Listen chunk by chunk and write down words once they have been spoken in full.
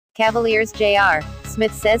Cavaliers J.R.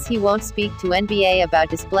 Smith says he won't speak to NBA about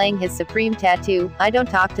displaying his Supreme tattoo. I don't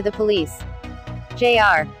talk to the police.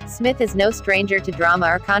 J.R. Smith is no stranger to drama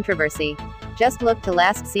or controversy. Just look to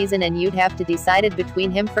last season and you'd have to decide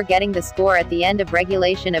between him forgetting the score at the end of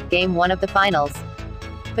regulation of Game 1 of the finals,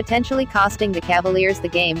 potentially costing the Cavaliers the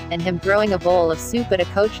game, and him throwing a bowl of soup at a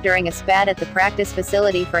coach during a spat at the practice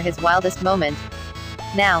facility for his wildest moment.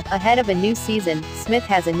 Now, ahead of a new season, Smith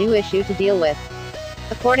has a new issue to deal with.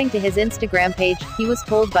 According to his Instagram page, he was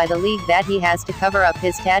told by the league that he has to cover up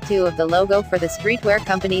his tattoo of the logo for the streetwear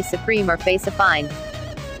company Supreme or face a fine.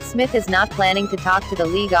 Smith is not planning to talk to the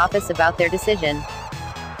league office about their decision.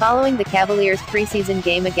 Following the Cavaliers' preseason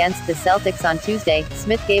game against the Celtics on Tuesday,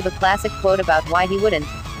 Smith gave a classic quote about why he wouldn't.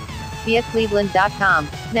 Via Cleveland.com.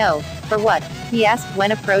 No. For what? He asked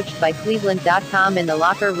when approached by Cleveland.com in the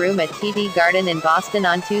locker room at TD Garden in Boston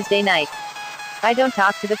on Tuesday night. I don't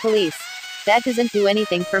talk to the police. That doesn't do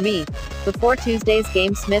anything for me. Before Tuesday's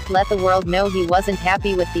game, Smith let the world know he wasn't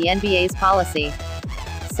happy with the NBA's policy.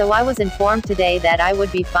 So I was informed today that I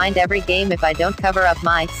would be fined every game if I don't cover up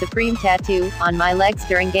my Supreme tattoo on my legs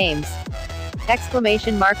during games.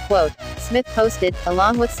 Exclamation mark quote. Smith posted,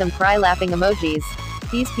 along with some cry laughing emojis.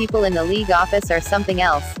 These people in the league office are something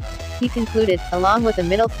else. He concluded, along with a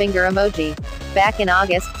middle finger emoji. Back in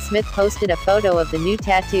August, Smith posted a photo of the new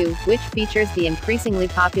tattoo, which features the increasingly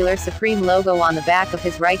popular Supreme logo on the back of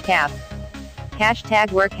his right calf.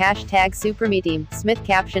 #work #SupremeTeam, Smith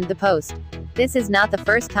captioned the post. This is not the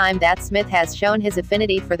first time that Smith has shown his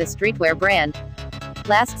affinity for the streetwear brand.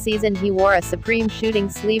 Last season he wore a Supreme shooting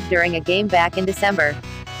sleeve during a game back in December.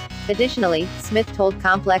 Additionally, Smith told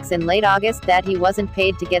Complex in late August that he wasn't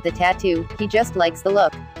paid to get the tattoo, he just likes the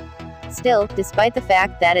look. Still, despite the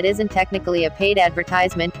fact that it isn't technically a paid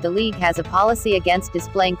advertisement, the league has a policy against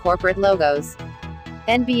displaying corporate logos.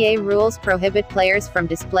 NBA rules prohibit players from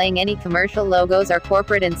displaying any commercial logos or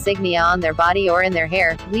corporate insignia on their body or in their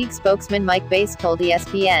hair, league spokesman Mike Bass told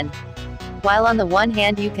ESPN. While on the one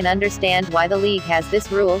hand you can understand why the league has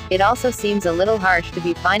this rule, it also seems a little harsh to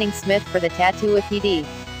be fining Smith for the tattoo if he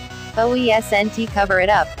doesn't cover it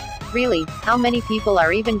up. Really, how many people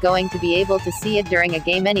are even going to be able to see it during a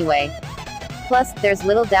game anyway? Plus, there's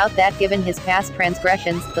little doubt that given his past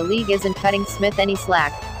transgressions, the league isn't cutting Smith any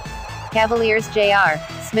slack. Cavaliers J.R.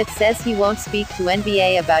 Smith says he won't speak to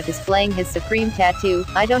NBA about displaying his Supreme tattoo.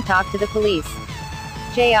 I don't talk to the police.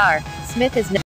 J.R. Smith is